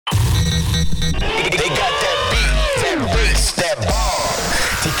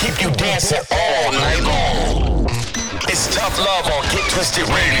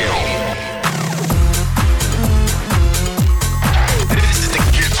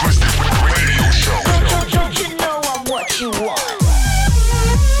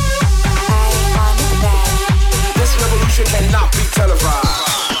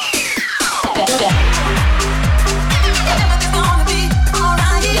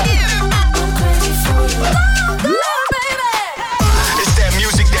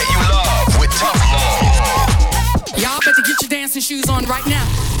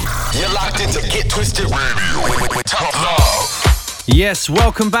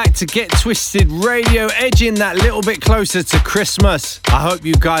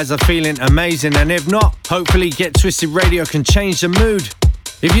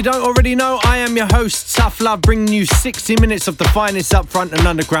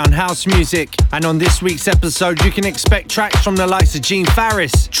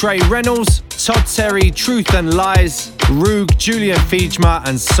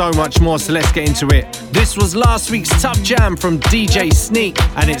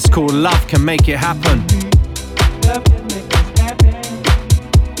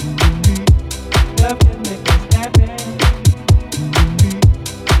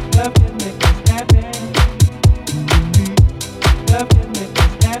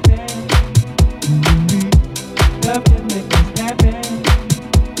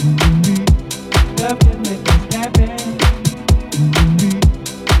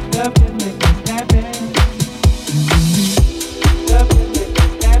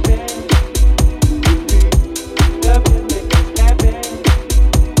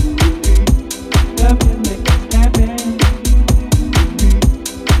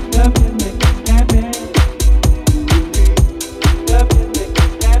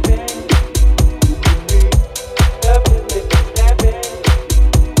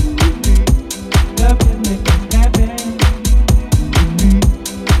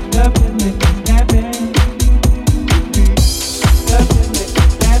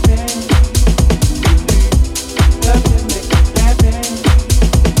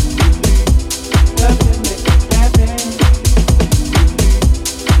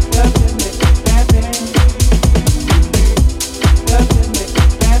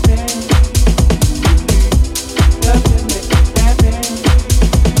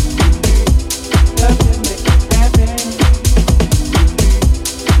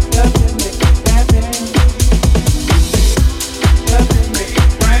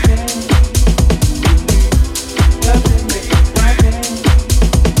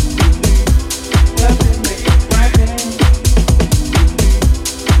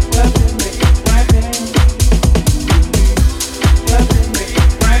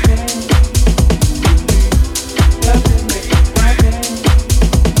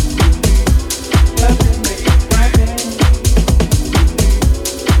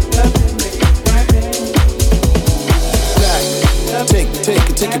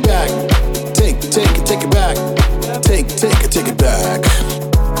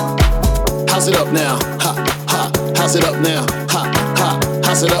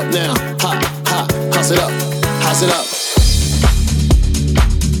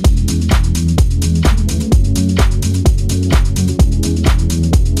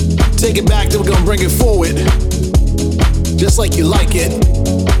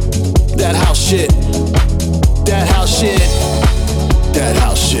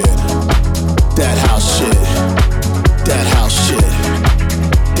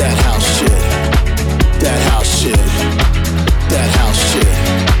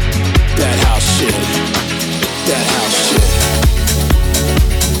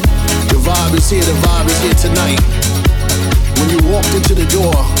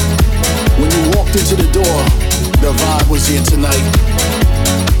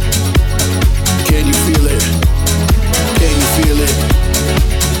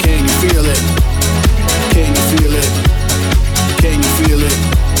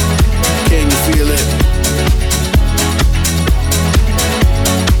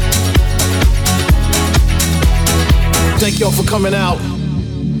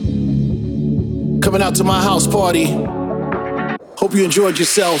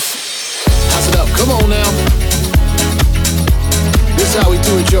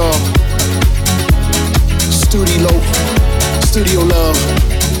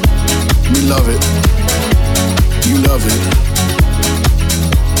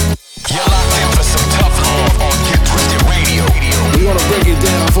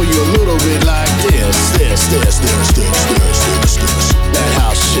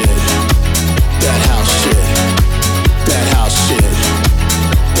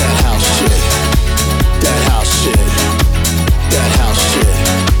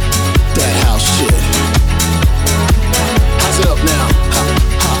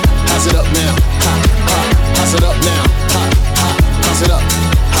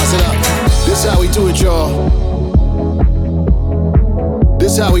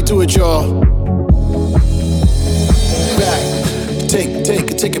do it, y'all. Back. Take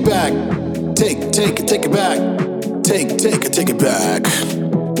it back. Take it back. Take it back.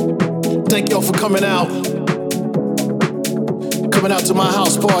 Thank y'all for coming out. Coming out to my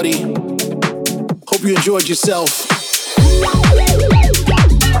house party. Hope you enjoyed yourself.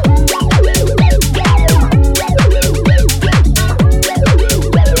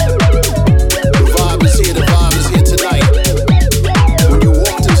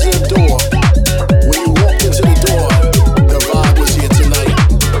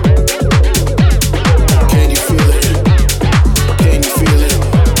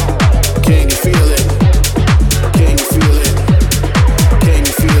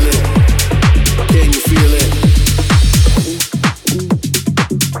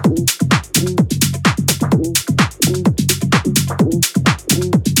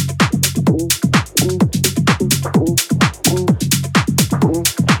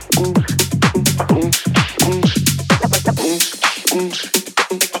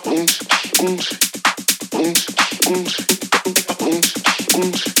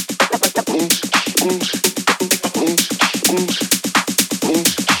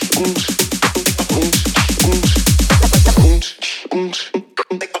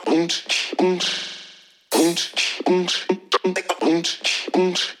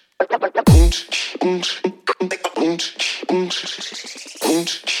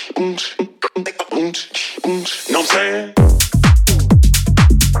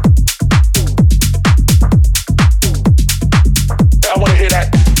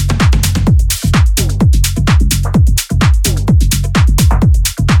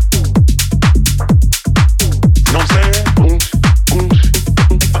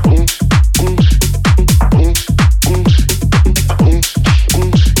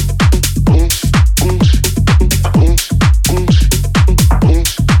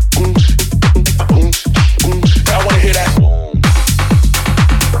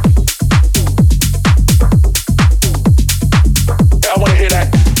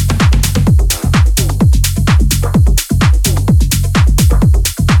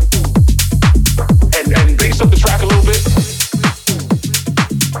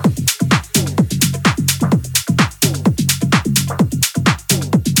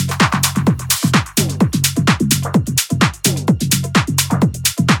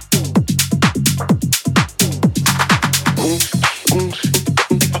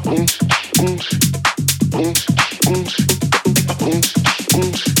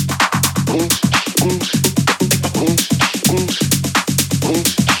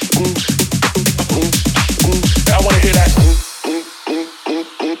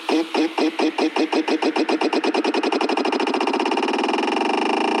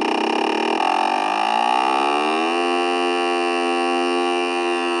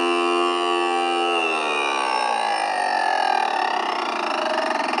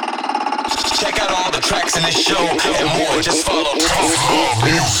 Check out all the tracks in this show and more. Just follow Tough Love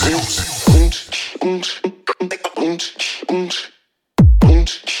Music.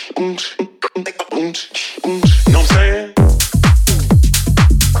 Know what I'm saying?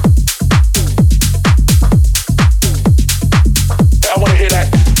 I wanna hear that.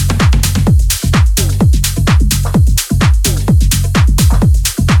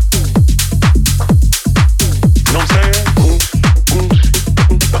 Know what I'm saying?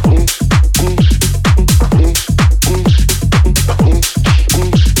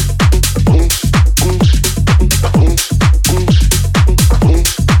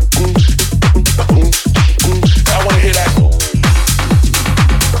 I wanna hear that.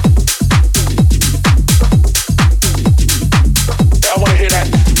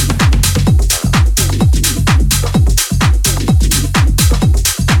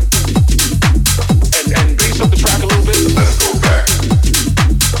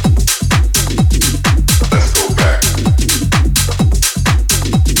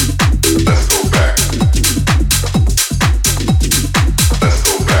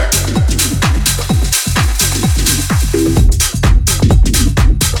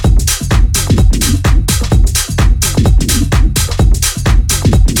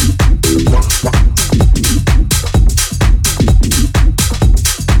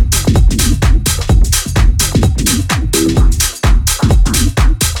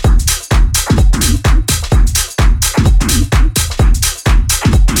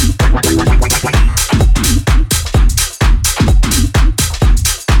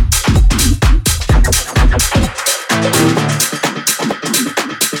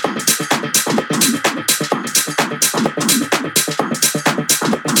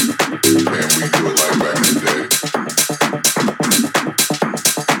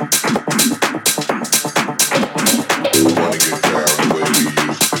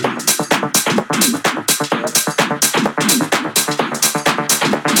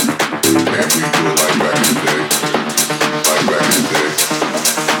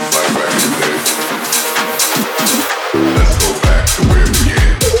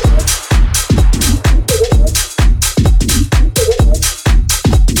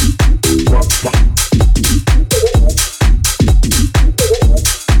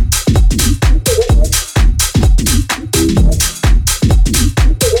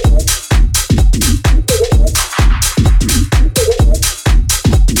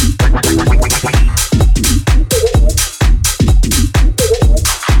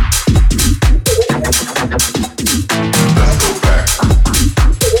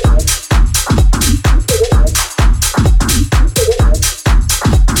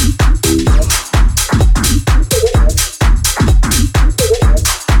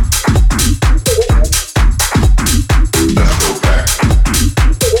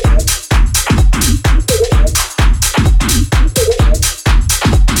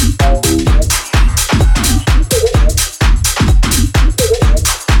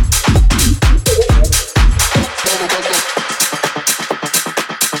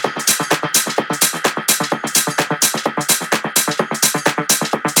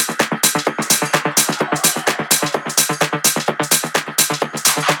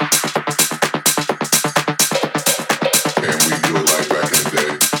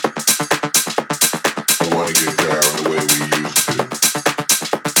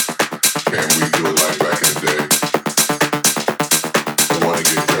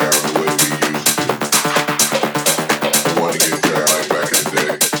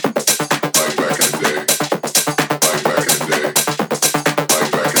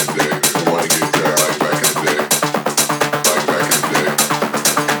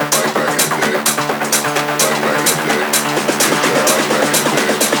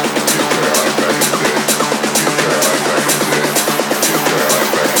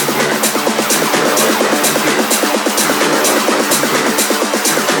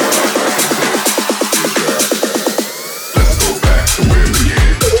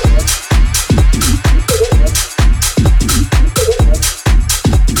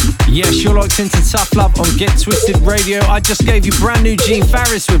 Tough Love on Get Twisted Radio. I just gave you brand new Gene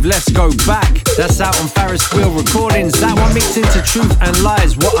Farris with Let's Go Back. That's out on Farris Wheel Recordings. That one mixed into Truth and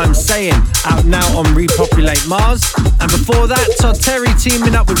Lies, What I'm Saying, out now on Repopulate Mars. And before that, Todd Terry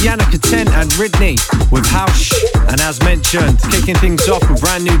teaming up with Yannicka Tent and Ridney with House. And as mentioned, kicking things off with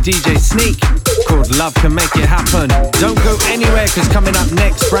brand new DJ Sneak called Love Can Make It Happen. Don't go anywhere, because coming up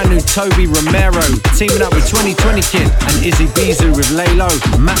next, brand new Toby Romero teaming up with 2020 Kid and Izzy Bizu with Laylo,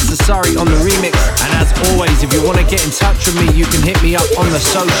 Matt Sassari on the remix. And as always, if you want to get in touch with me, you can hit me up on the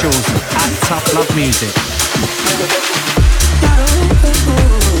socials at Tough Love Music.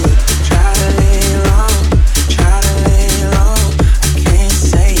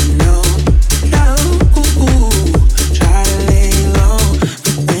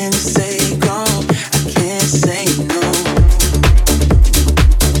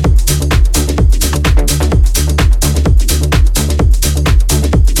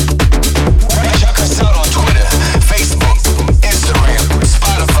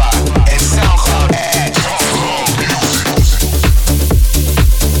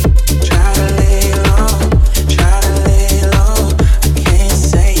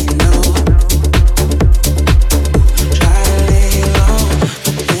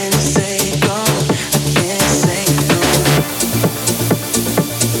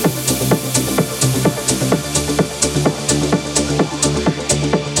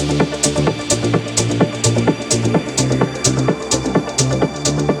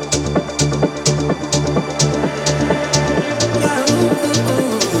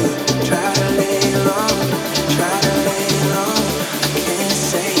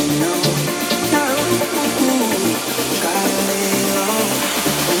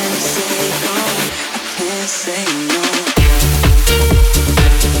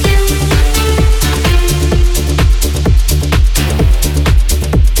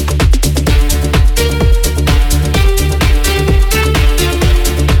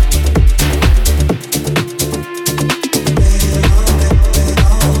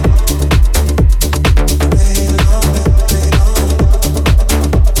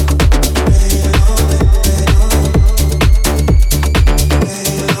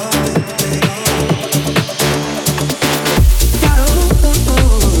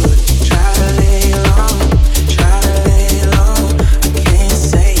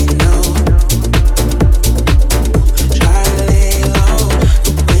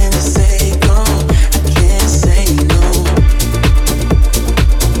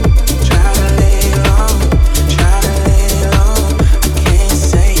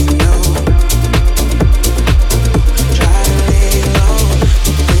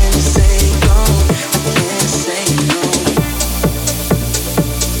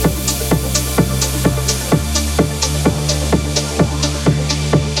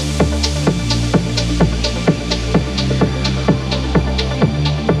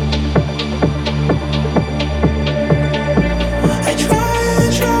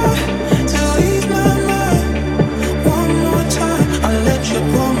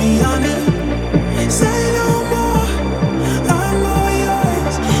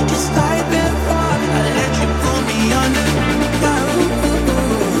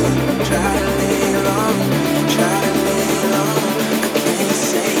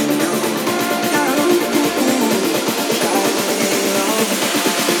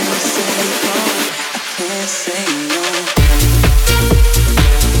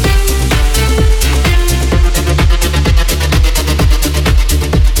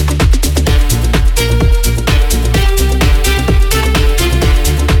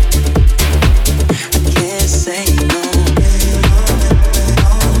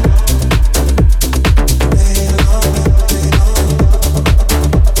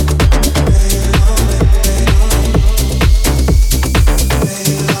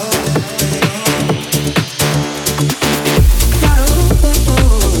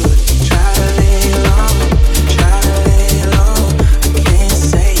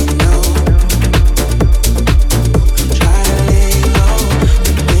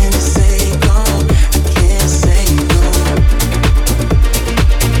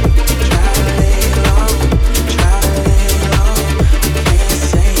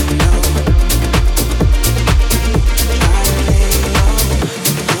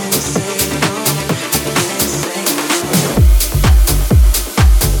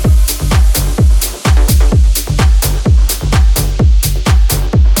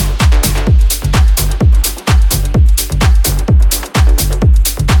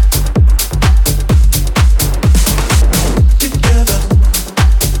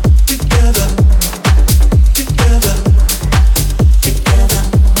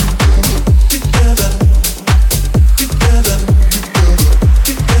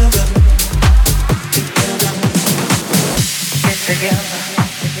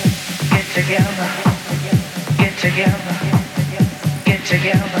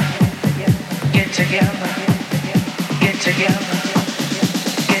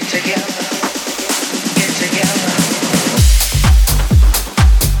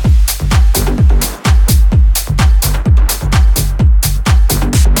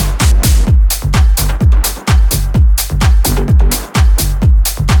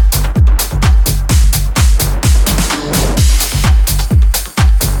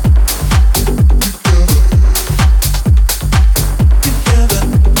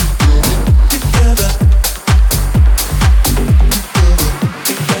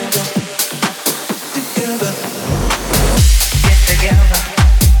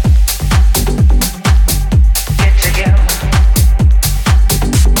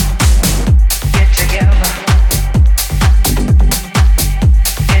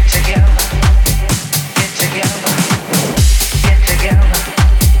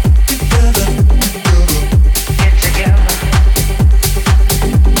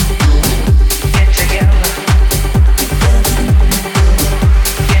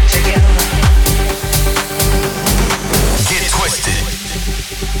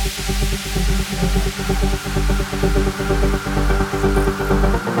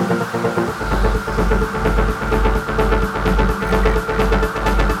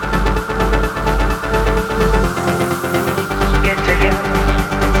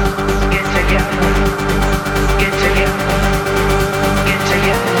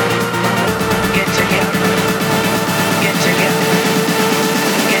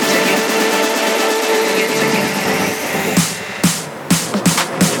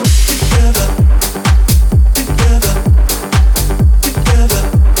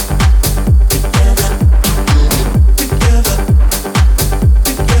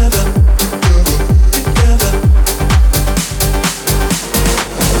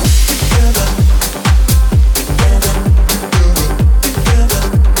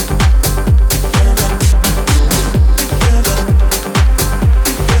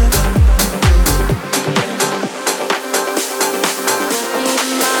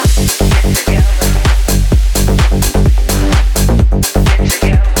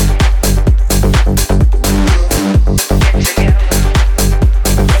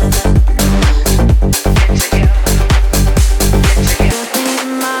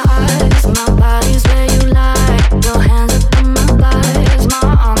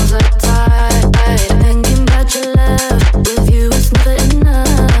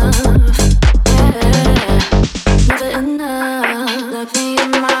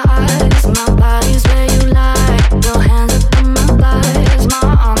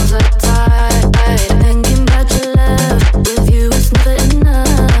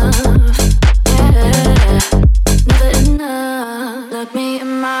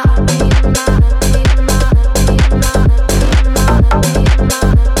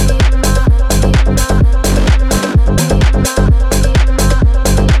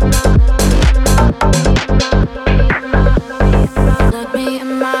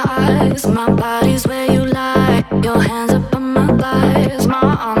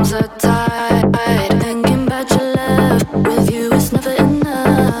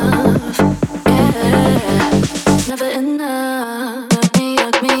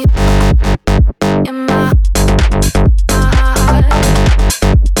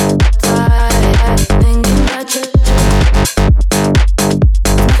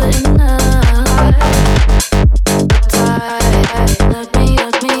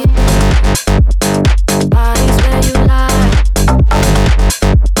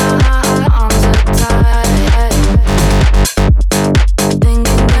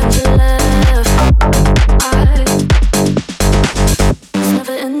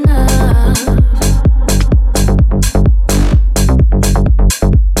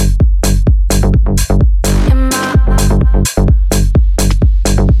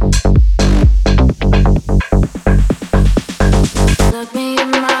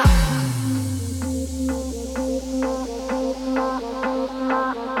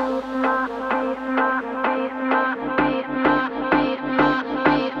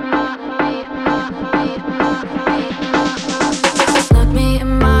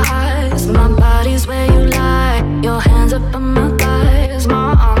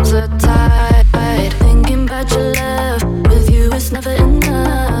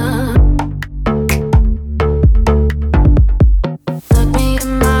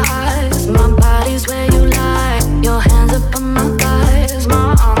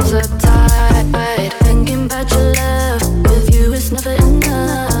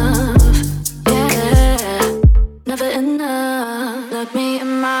 Look me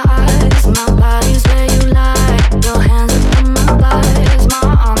in my eyes, my body's where you lie.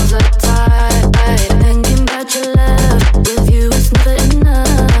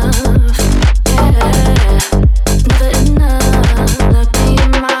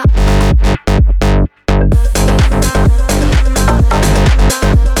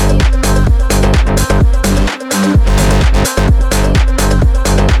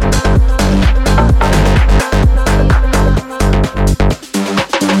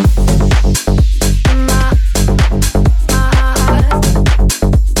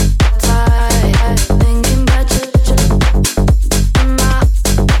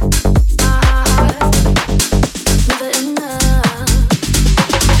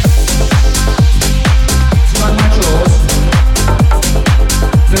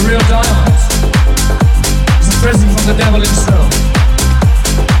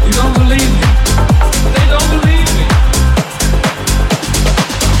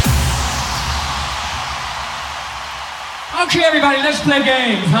 Okay, everybody, let's play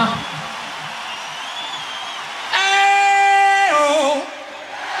games, huh? Ayo.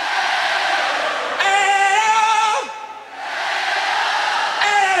 Ayo.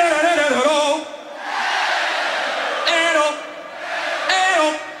 Ayo. Ayo. Ayo.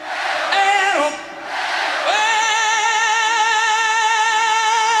 Ayo.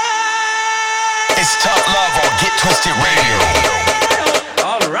 It's Tough Love on Get Twisted Radio.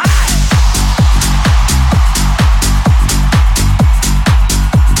 All right.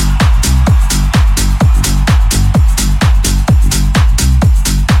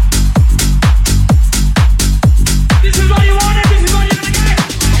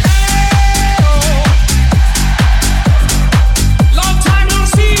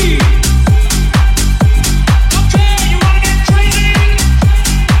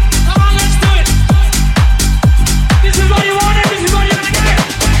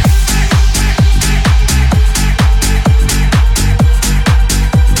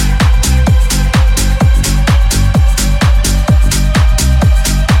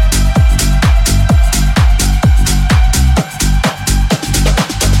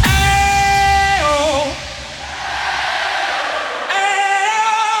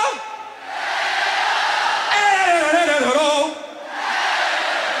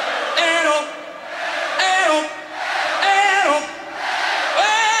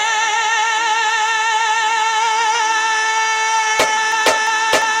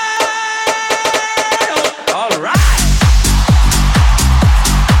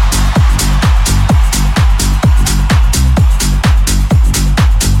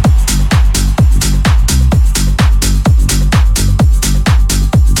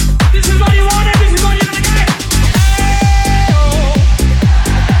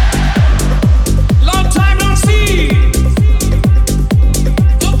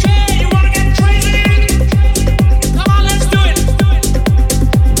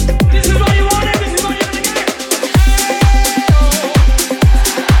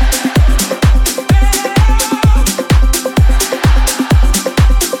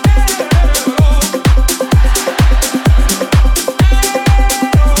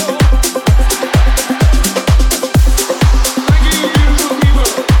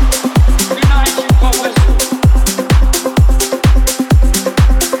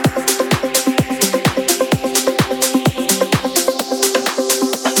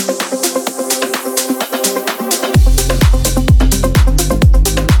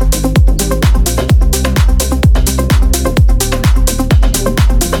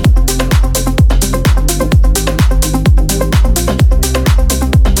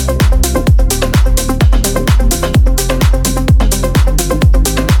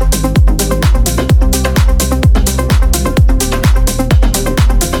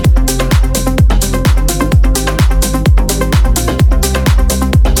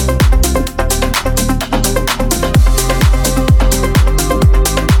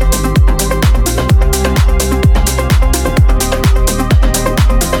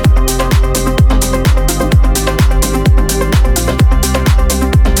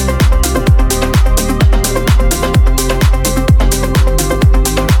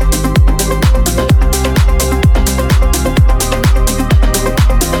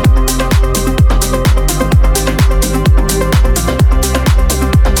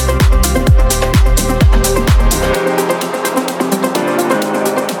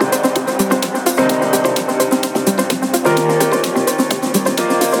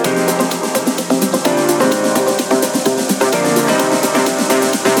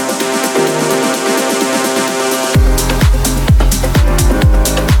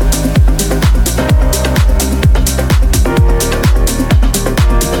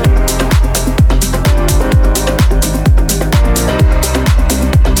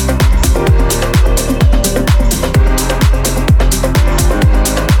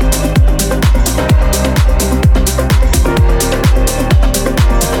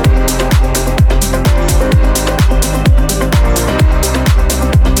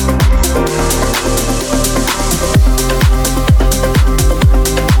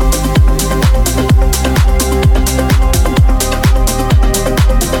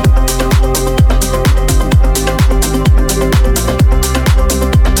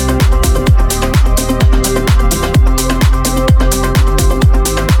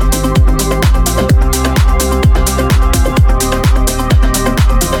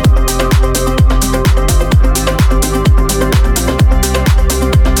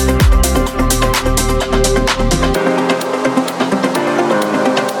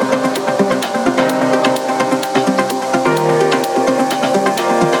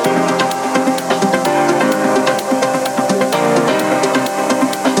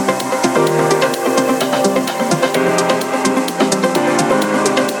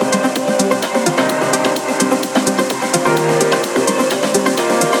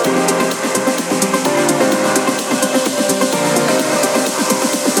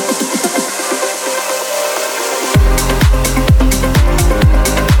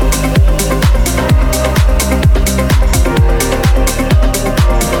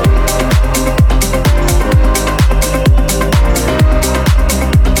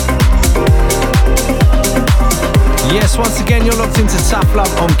 Christmas. Once again, you're locked into Tough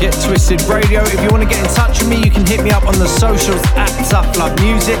Love on Get Twisted Radio. If you want to get in touch with me, you can hit me up on the socials at Tough Love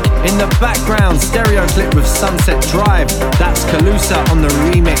Music. In the background, stereo clip with Sunset Drive. That's Calusa on the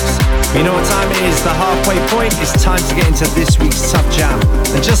remix. You know what time it is, the halfway point. It's time to get into this week's Tough Jam.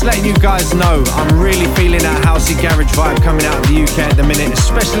 And just letting you guys know, I'm really feeling that housey garage vibe coming out of the UK at the minute,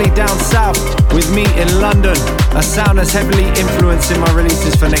 especially down south with me in London. A sound that's heavily influencing my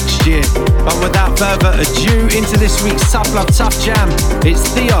releases for next year. But without further ado, into this week's Tough Love Tough Jam. It's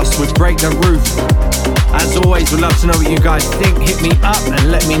Theos with Break the Roof. As always, we'd love to know what you guys think. Hit me up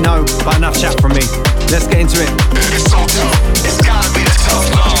and let me know. But enough chat from me. Let's get into it. It's so tough, it's gotta be the Tough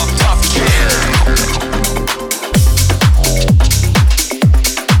Love Tough Jam.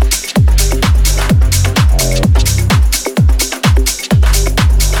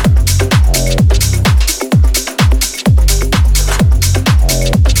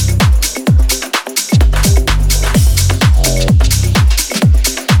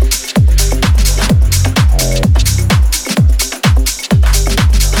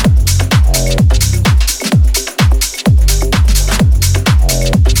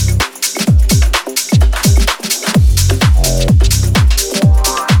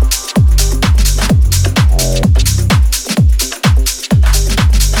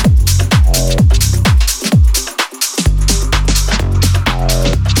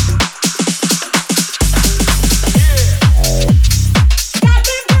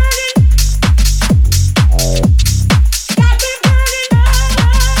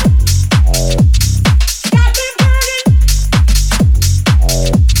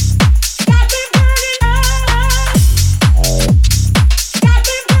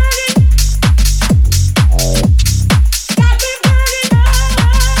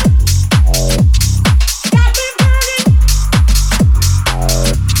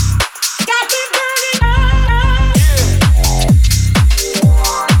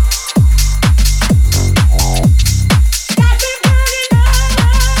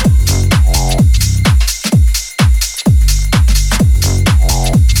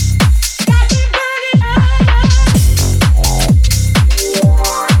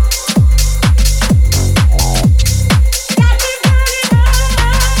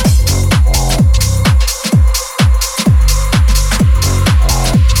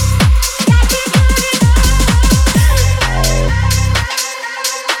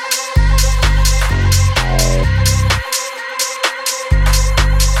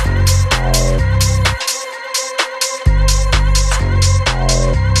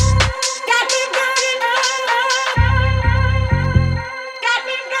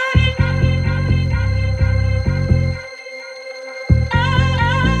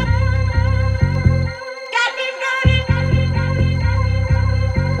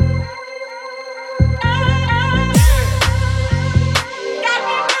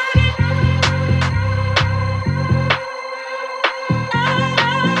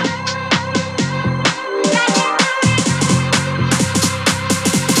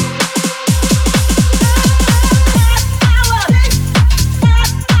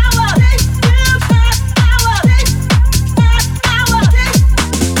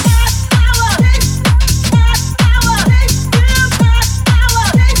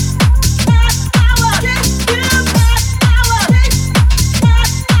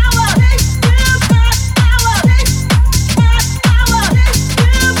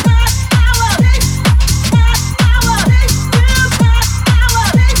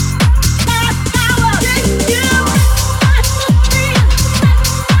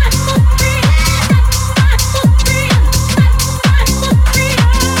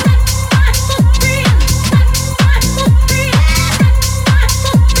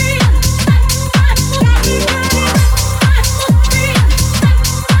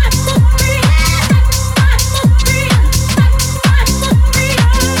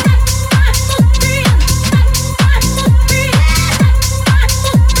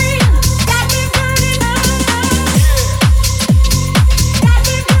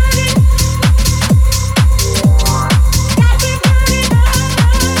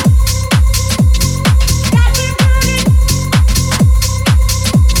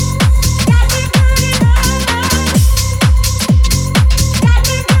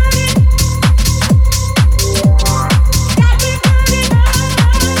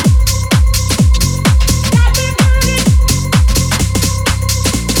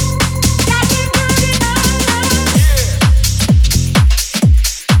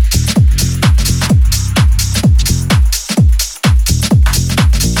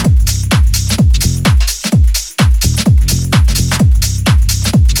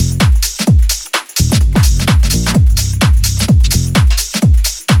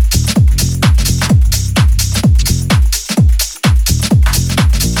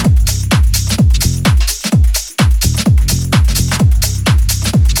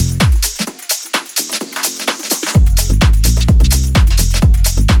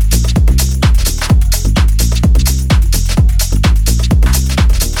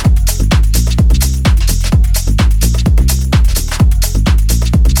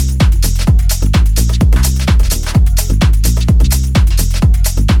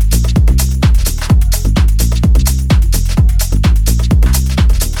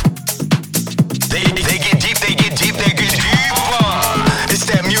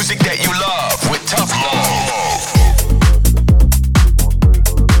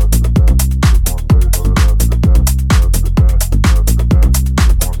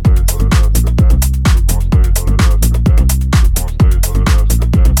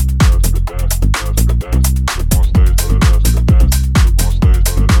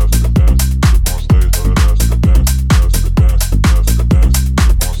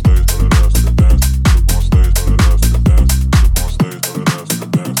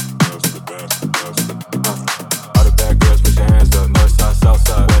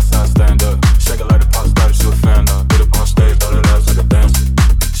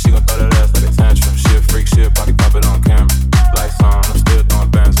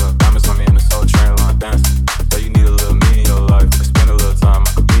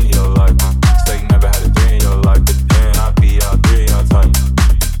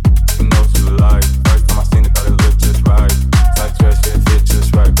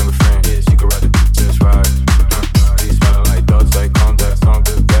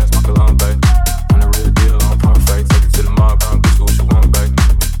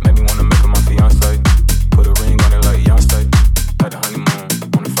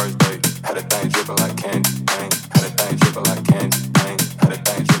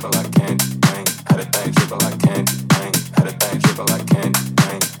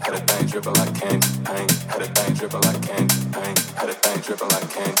 dripping like candy, pain. Had a thing dripping like candy, pain. Had a thing dripping like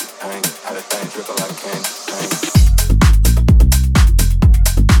candy, pain. Had a thing dripping like candy, pain.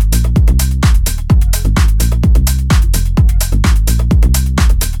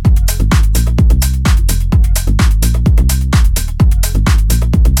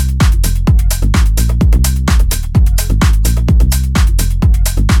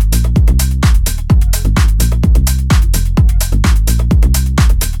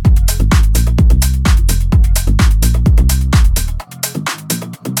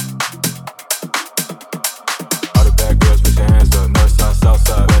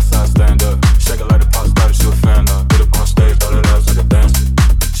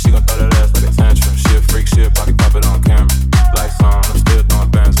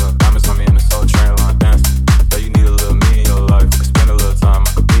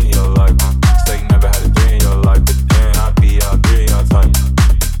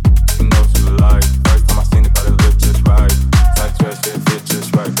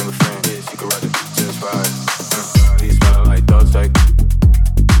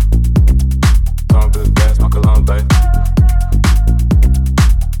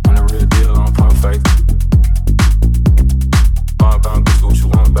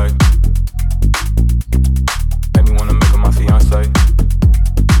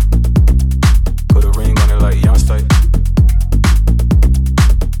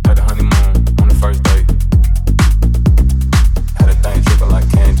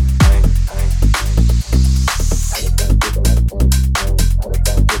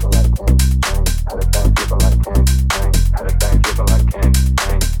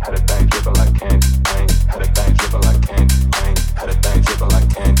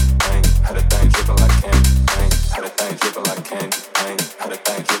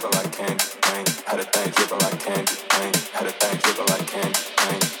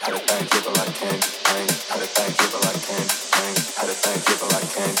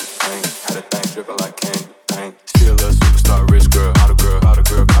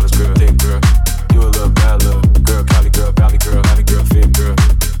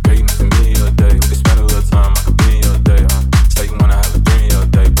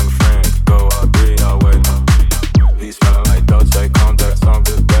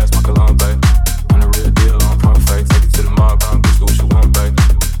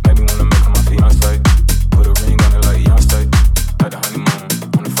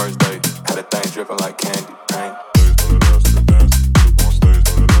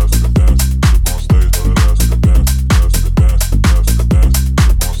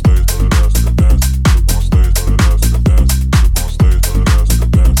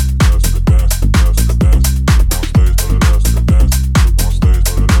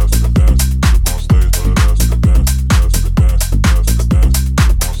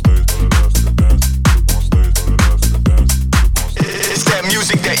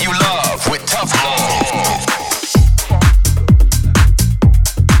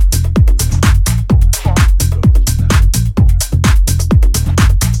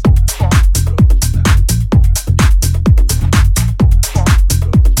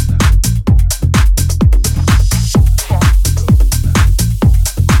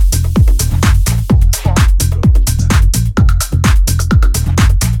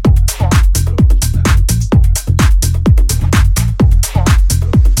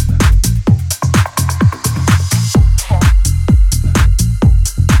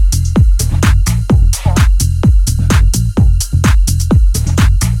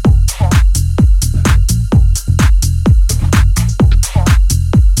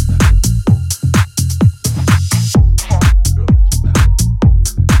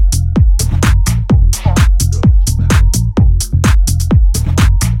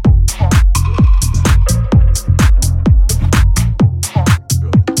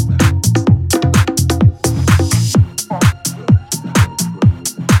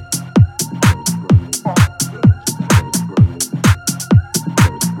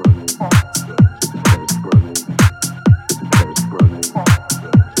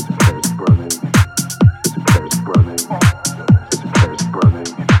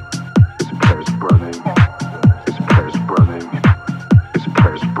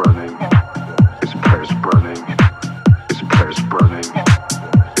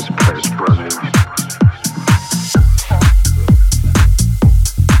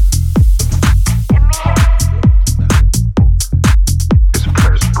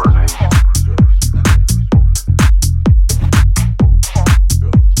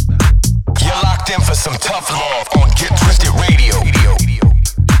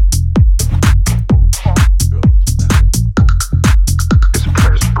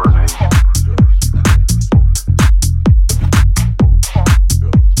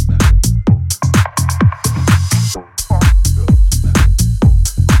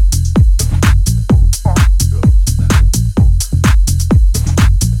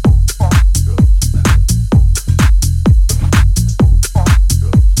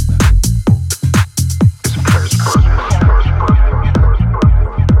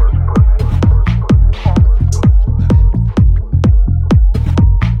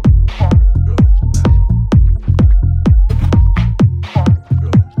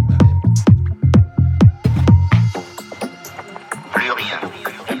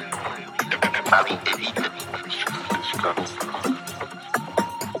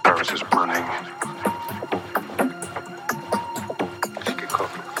 burning. She get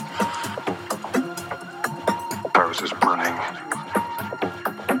coffee. Paris is burning.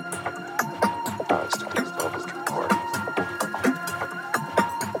 It's the these bubbles can party.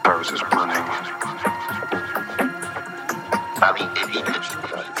 Paris is burning. I mean, if you could shoot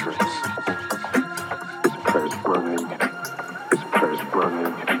about the trees. This Paris burning. This Paris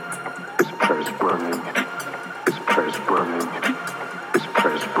burning. This Paris burning. This Paris burning. This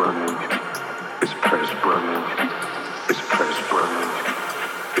Paris burning. This Paris burning. This Paris burning.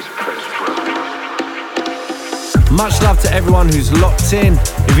 This Paris burning. Much love to everyone who's locked in.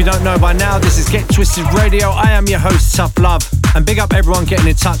 If you don't know by now, this is Get Twisted Radio. I am your host, Tough Love. And big up everyone getting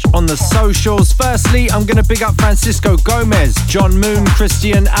in touch on the socials. Firstly, I'm going to big up Francisco Gomez, John Moon,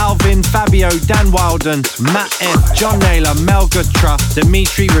 Christian, Alvin, Fabio, Dan Wilden, Matt F, John Naylor, Mel Gutra,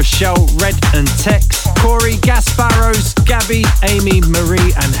 Dimitri, Rochelle, Red and Tex, Corey, Gasparos, Gabby, Amy,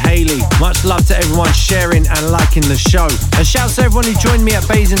 Marie and Haley. Much love to everyone sharing and liking the show. And shouts to everyone who joined me at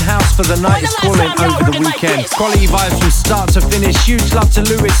Basin House for the Night is Calling over the weekend. Quality vibes from start to finish. Huge love to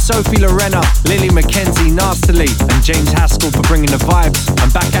Lewis, Sophie Lorena, Lily McKenzie, Nastily and James Haskell for bringing the vibes.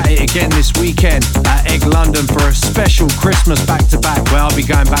 I'm back at it again this weekend at Egg London for a special Christmas back-to-back where I'll be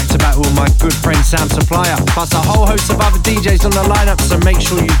going back-to-back with my good friend Sam Supplier, plus a whole host of other DJs on the lineup, so make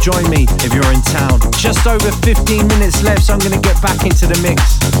sure you join me if you're in town. Just over 15 minutes left, so I'm going to get back into the mix.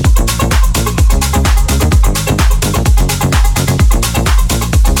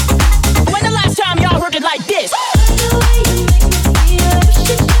 When the last time y'all heard it like this?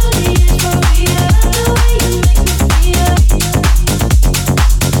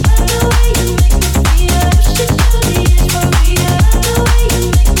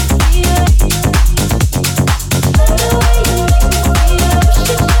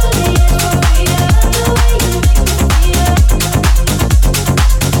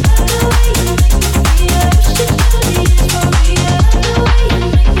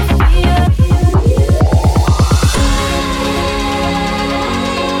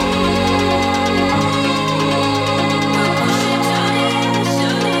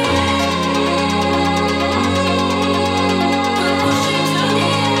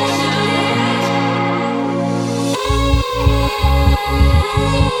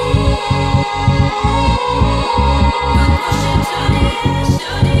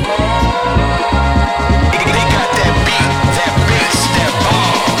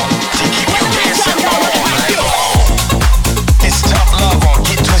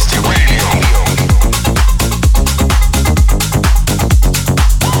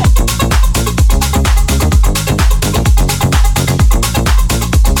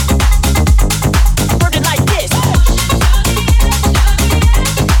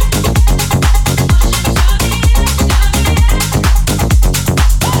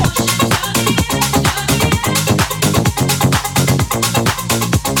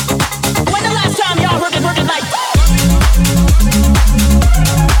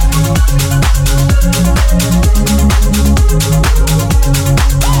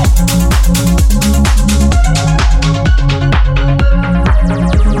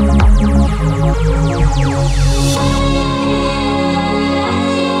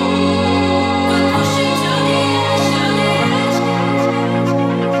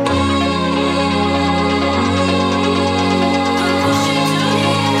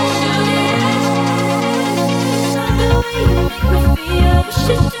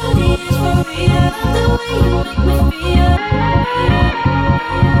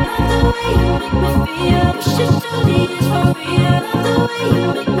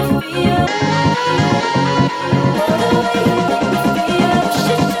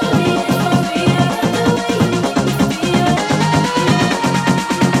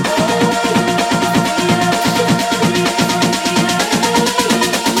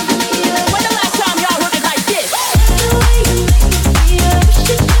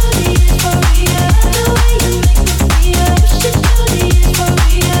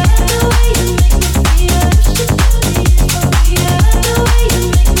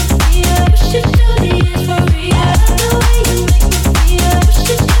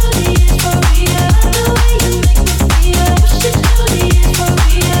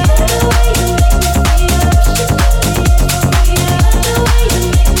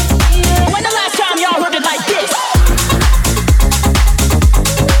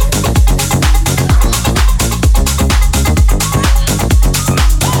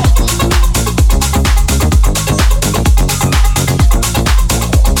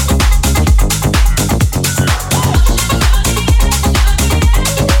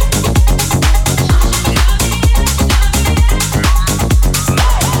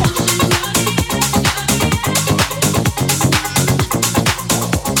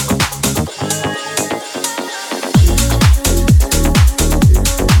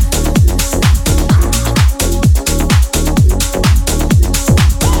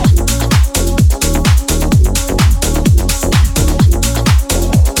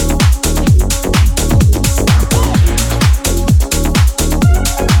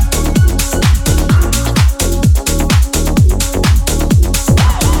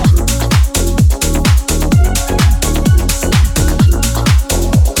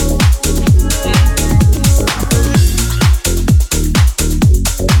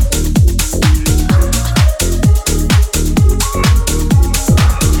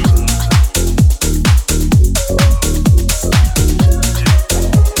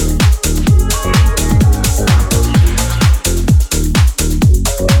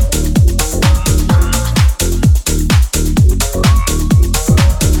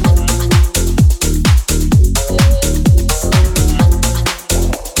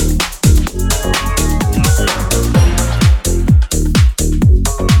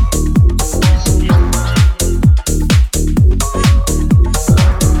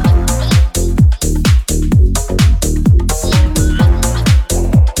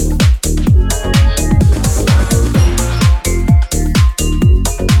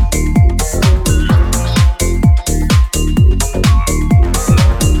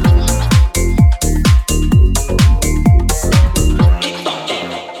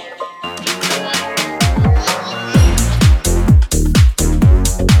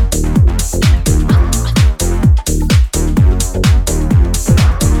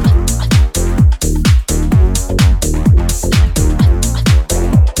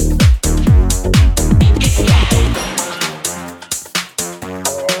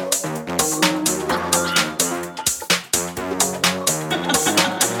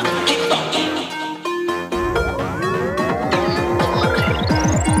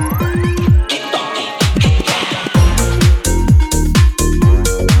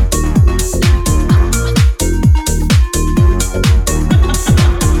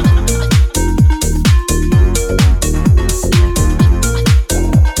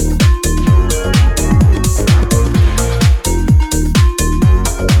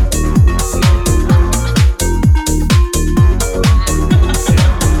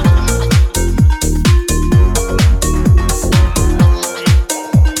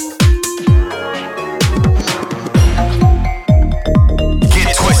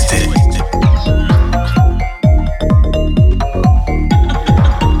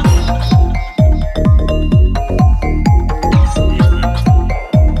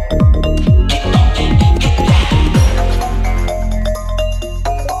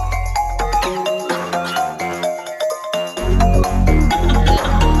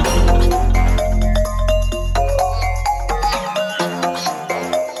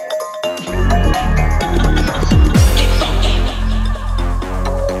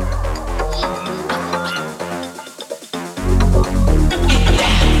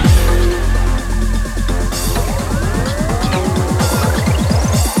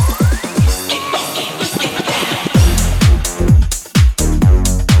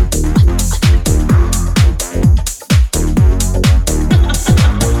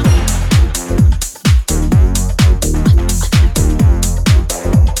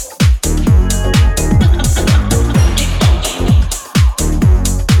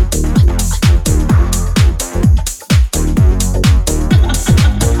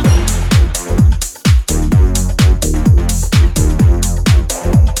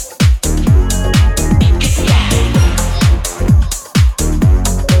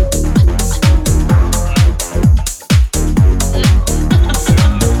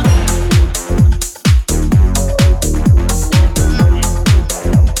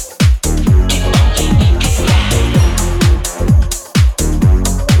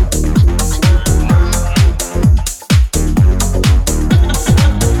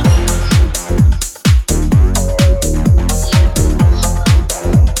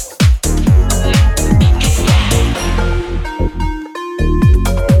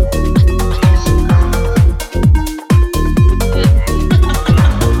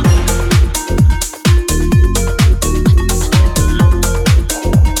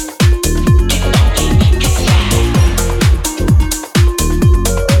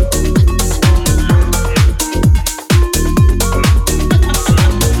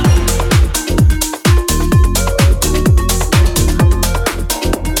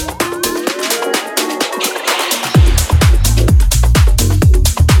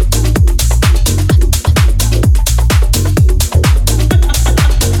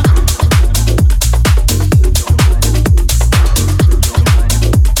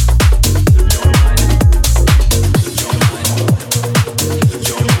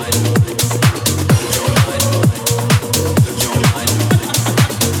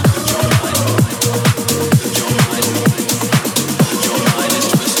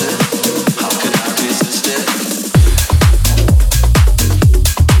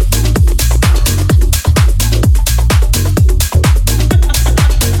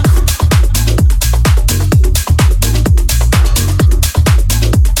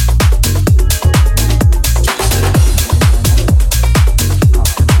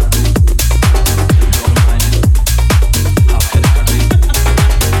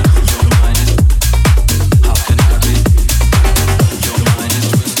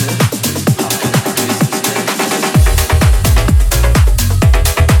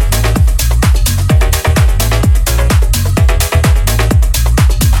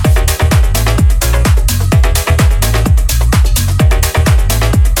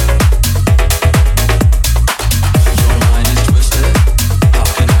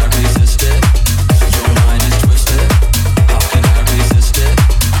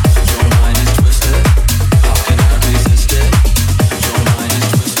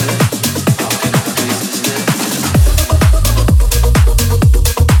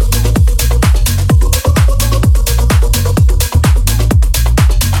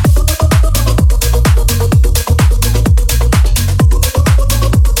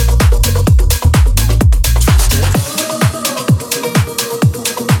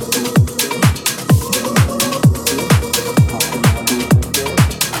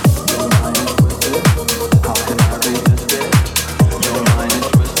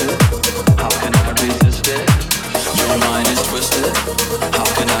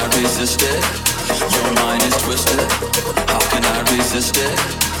 it?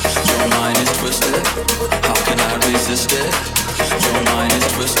 Your mind is twisted. How can I resist it? Your mind is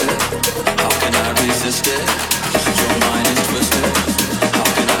twisted. How can I resist it? Your mind is twisted. How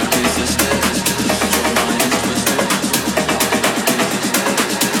can I resist it? Your mind is twisted. How can I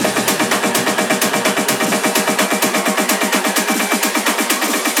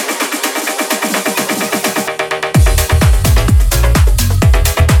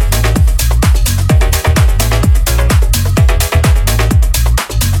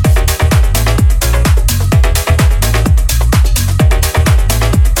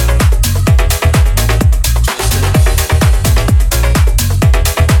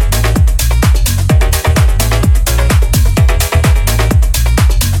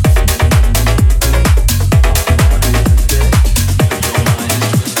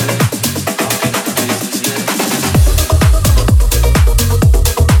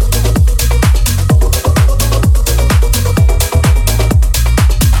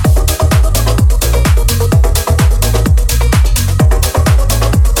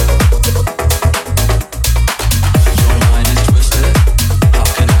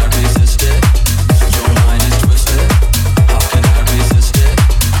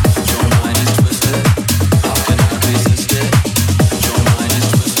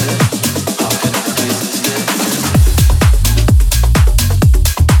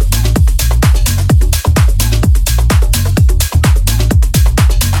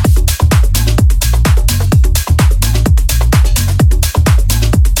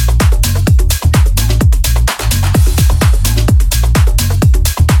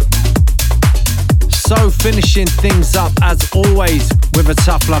finishing things up as always with a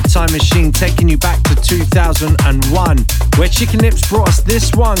Tough Love Time Machine, taking you back to 2001, where Chicken Lips brought us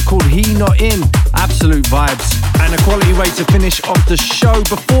this one called He Not In. Absolute vibes and a quality way to finish off the show.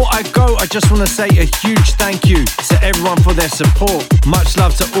 Before I go, I just want to say a huge thank you to everyone for their support. Much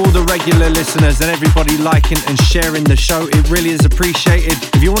love to all the regular listeners and everybody liking and sharing the show. It really is appreciated.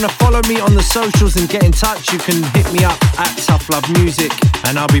 If you want to follow me on the socials and get in touch, you can hit me up at Tough Love Music,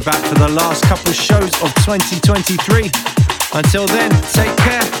 and I'll be back for the last couple of shows of 2023. Until then, take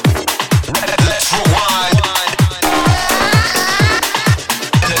care. Let's rewind.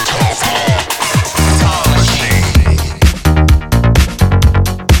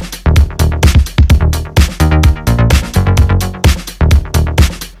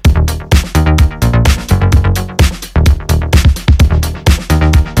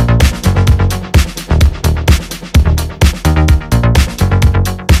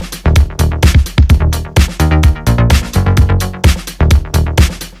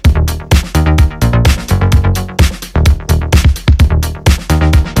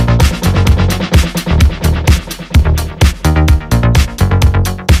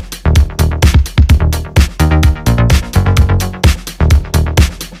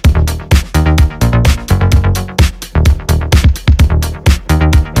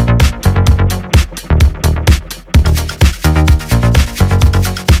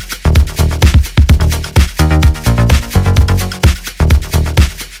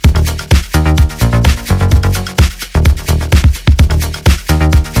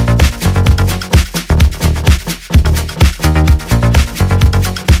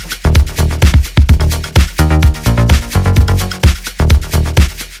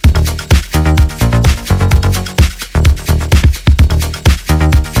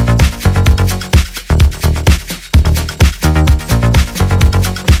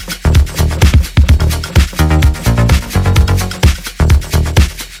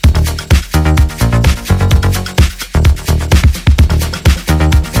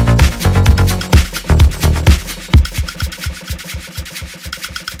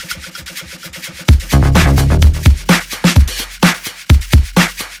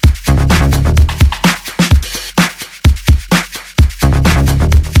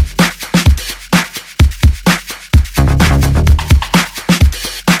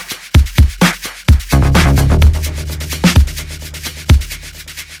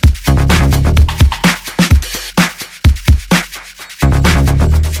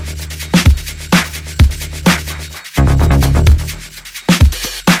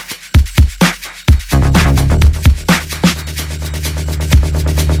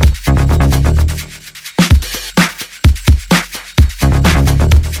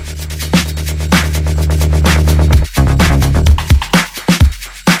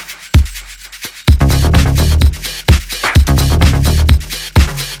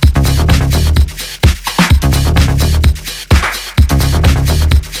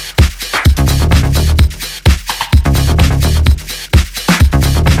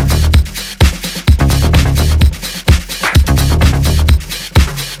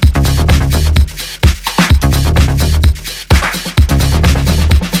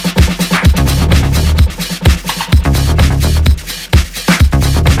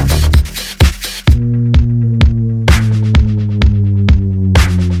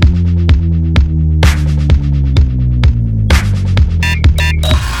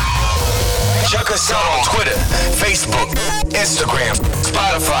 us out on Twitter, Facebook, Instagram,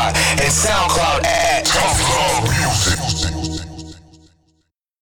 Spotify, and SoundCloud at Tough Love